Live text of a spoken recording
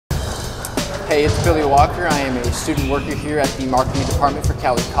Hey, it's Billy Walker. I am a student worker here at the marketing department for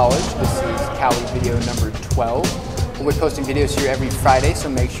Cowley College. This is Cowley video number 12. We'll be posting videos here every Friday, so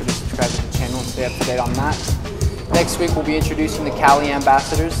make sure to subscribe to the channel and stay up to date on that. Next week, we'll be introducing the Cowley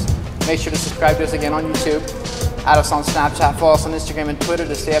ambassadors. Make sure to subscribe to us again on YouTube. Add us on Snapchat, follow us on Instagram and Twitter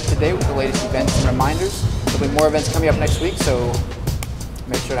to stay up to date with the latest events and reminders. There'll be more events coming up next week, so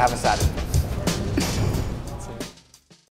make sure to have us at it.